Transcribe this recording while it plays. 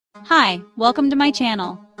Hi, welcome to my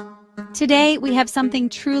channel. Today we have something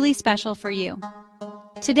truly special for you.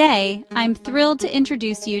 Today, I'm thrilled to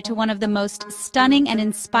introduce you to one of the most stunning and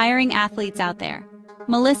inspiring athletes out there,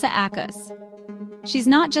 Melisa Akkuss. She's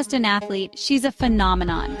not just an athlete, she's a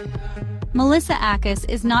phenomenon. Melisa Akkuss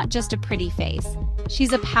is not just a pretty face,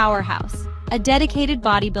 she's a powerhouse, a dedicated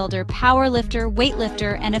bodybuilder, powerlifter,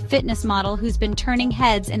 weightlifter, and a fitness model who's been turning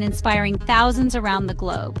heads and inspiring thousands around the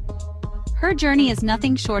globe. Her journey is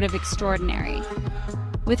nothing short of extraordinary.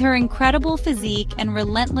 With her incredible physique and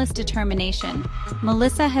relentless determination,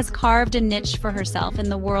 Melisa has carved a niche for herself in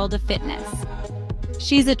the world of fitness.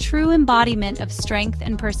 She's a true embodiment of strength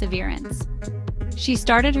and perseverance. She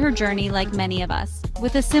started her journey like many of us,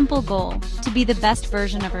 with a simple goal, to be the best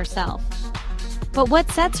version of herself. But what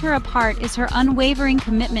sets her apart is her unwavering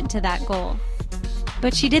commitment to that goal.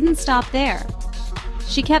 But she didn't stop there.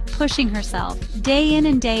 She kept pushing herself, day in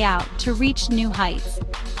and day out, to reach new heights.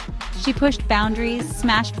 She pushed boundaries,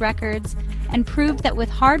 smashed records, and proved that with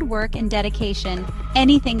hard work and dedication,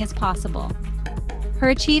 anything is possible. Her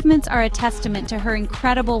achievements are a testament to her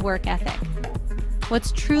incredible work ethic.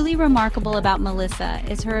 What's truly remarkable about Melisa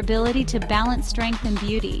is her ability to balance strength and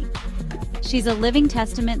beauty. She's a living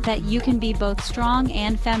testament that you can be both strong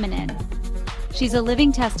and feminine.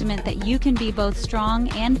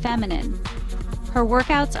 Her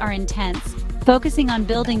workouts are intense, focusing on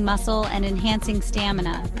building muscle and enhancing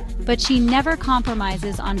stamina, but she never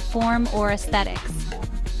compromises on form or aesthetics.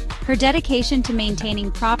 Her dedication to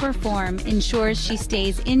maintaining proper form ensures she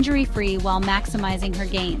stays injury-free while maximizing her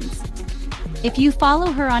gains. If you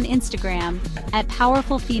follow her on Instagram,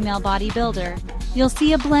 @PowerfulFemaleBodybuilder, you'll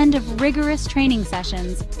see a blend of rigorous training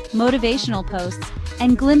sessions, motivational posts,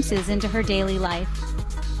 and glimpses into her daily life.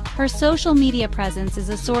 Her social media presence is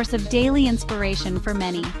a source of daily inspiration for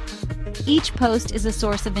many. Each post is a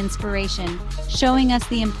source of inspiration, showing us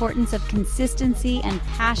the importance of consistency and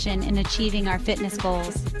passion in achieving our fitness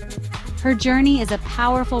goals. Her journey is a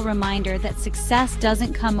powerful reminder that success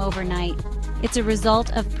doesn't come overnight. It's a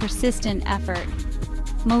result of persistent effort.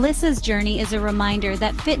 Melisa's journey is a reminder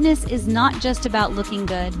that fitness is not just about looking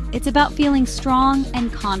good, it's about feeling strong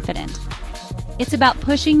and confident. It's about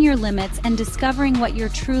pushing your limits and discovering what you're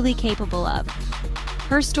truly capable of.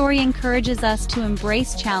 Her story encourages us to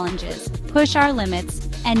embrace challenges, push our limits,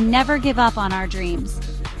 and never give up on our dreams.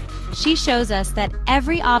 She shows us that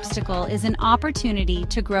every obstacle is an opportunity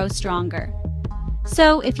to grow stronger.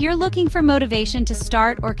 So, if you're looking for motivation to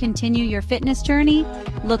start or continue your fitness journey,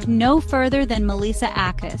 look no further than Melisa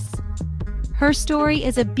Akkuss. Her story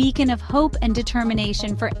is a beacon of hope and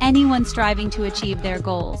determination for anyone striving to achieve their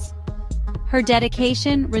goals. Her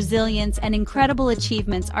dedication, resilience, and incredible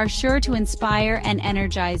achievements are sure to inspire and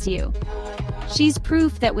energize you. She's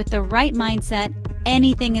proof that with the right mindset,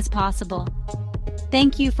 anything is possible.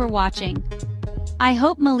 Thank you for watching. I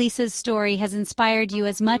hope Melisa's story has inspired you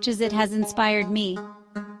as much as it has inspired me.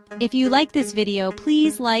 If you like this video,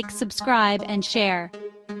 please like, subscribe, and share.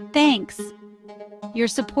 Thanks. Your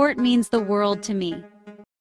support means the world to me.